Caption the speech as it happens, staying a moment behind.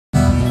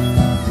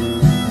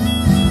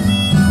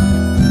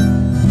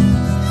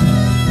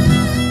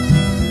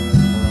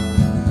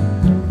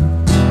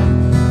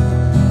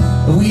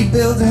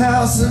built a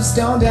house of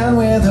stone down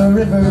where the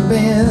river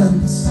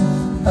bends,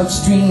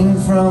 upstream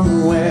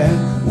from where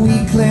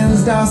we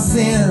cleansed our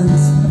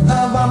sins.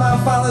 Of all my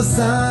father's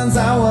sons,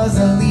 I was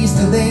the least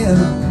of them,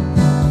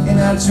 and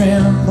I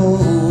tremble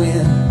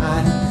when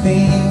I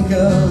think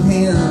of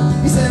him.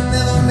 He said,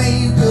 never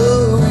may you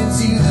go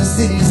into the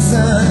city's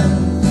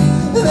sun.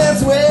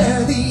 That's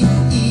where the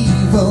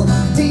evil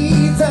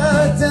deeds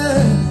are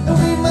done, and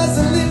we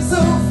mustn't live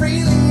so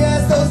freely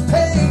as those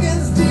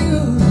pagans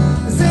do.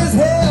 It says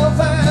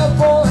hellfire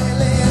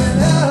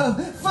boiling up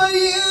for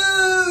you.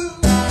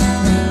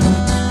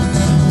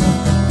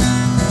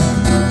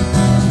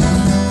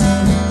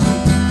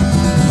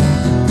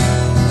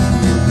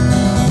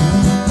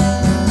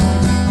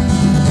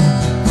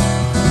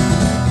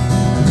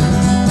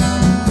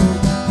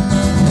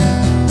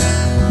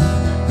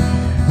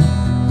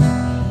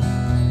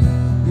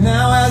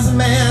 As a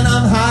man,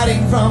 I'm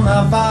hiding from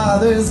my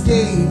father's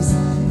gaze.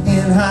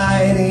 In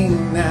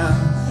hiding now,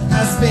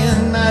 I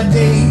spend my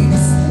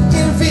days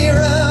in fear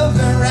of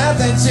the wrath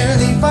that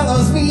surely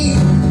follows me.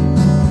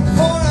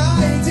 For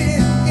I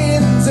did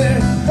enter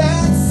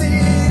that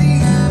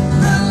city.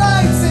 The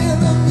lights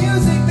and the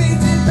music, they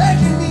did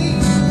beckon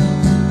me.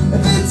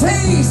 The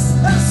taste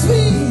of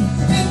sweet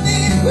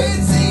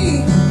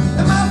iniquity.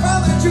 And my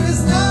father drew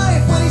his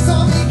knife when he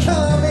saw me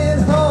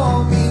coming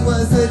home. He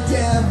was the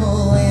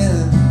devil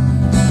in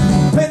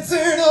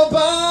paternal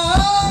bond.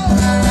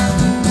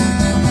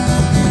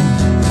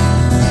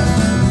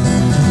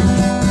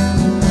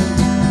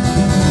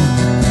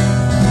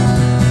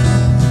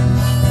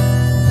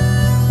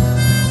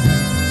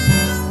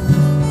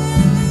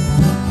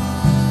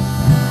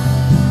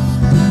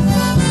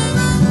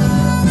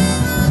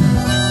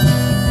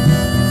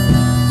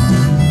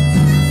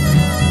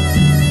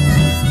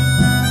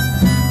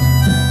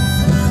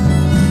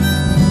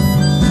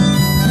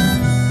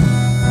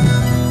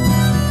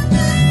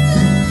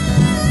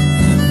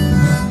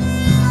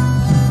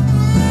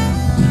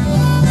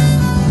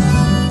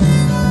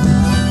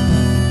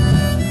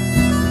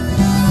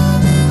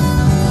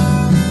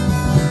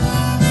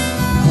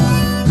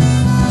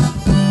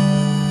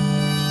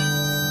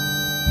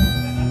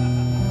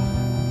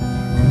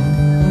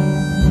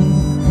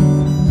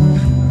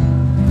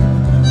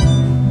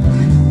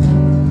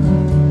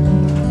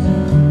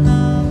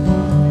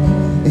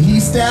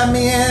 Stabbed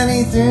me and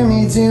he threw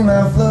me to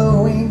my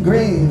flowing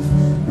grave,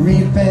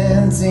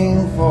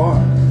 repenting for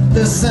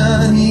the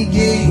son he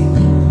gave.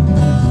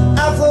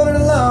 I floated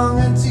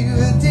along unto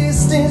a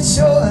distant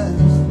shore,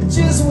 but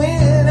just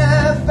when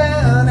I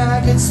found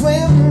I could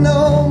swim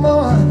no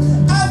more,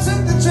 I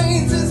took the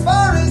trains as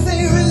far as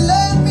they would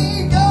let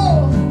me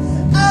go.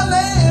 I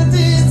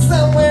landed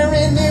somewhere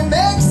in New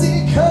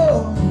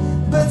Mexico,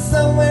 but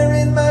somewhere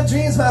in my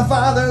dreams my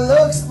father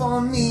looks for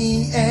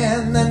me,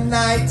 and the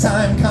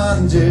nighttime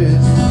conjures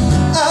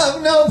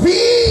of no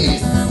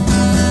peace.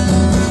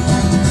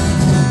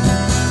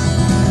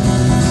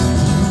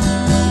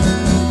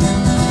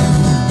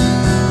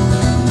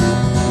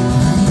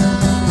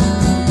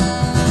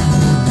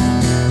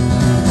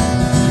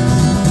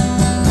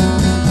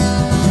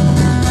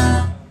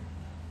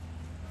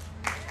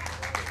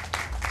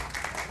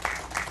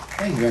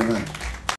 Thank you very much.